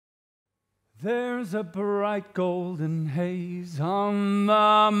There's a bright golden haze on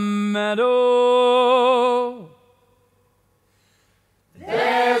the meadow.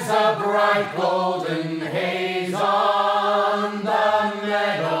 There's a bright golden haze on the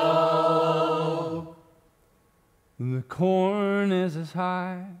meadow. The corn is as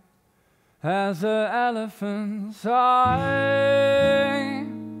high as an elephant's eye,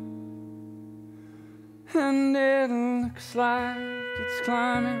 and it looks like it's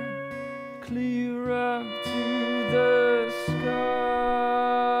climbing clear up to the sky.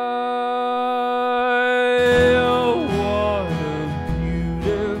 Oh, what a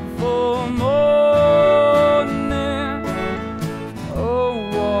beautiful morning. Oh,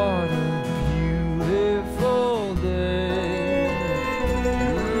 what a beautiful day.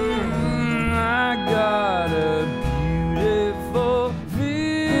 I got a beautiful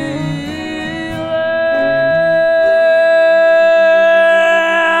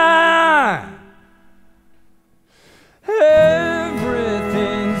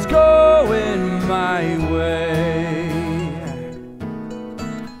everything's going my way.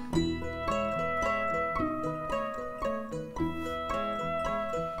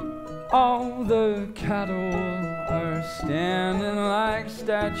 All the cattle are standing like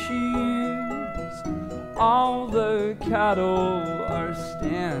statues. All the cattle are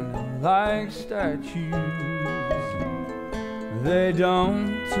standing like statues. They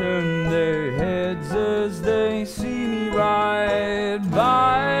don't turn their heads as they see me ride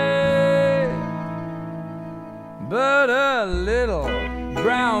by, but a little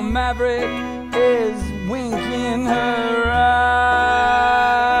brown maverick is winking her eye.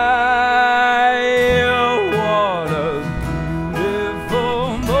 Oh, what a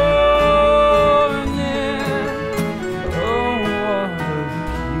beautiful morning. Oh, what a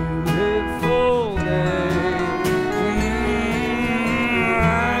beautiful day.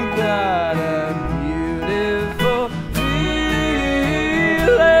 Got a beautiful feeling.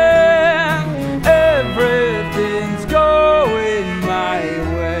 Everything's going my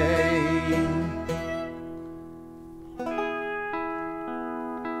way.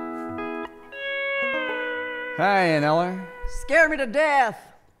 Hi, Eller. Scared me to death.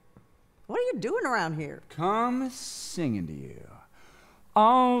 What are you doing around here? Come singing to you.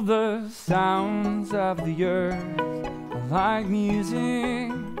 All the sounds of the earth are like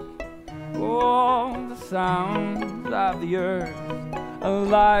music. All the sounds of the earth are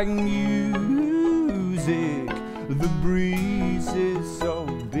like music. The breeze is so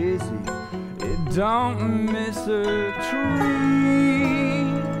busy, it don't miss a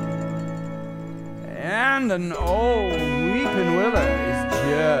tree. And an old weeping willow is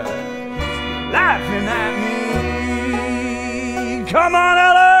just laughing at me. Come on,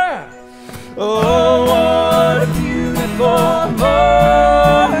 Ella! Oh, what a beautiful morning.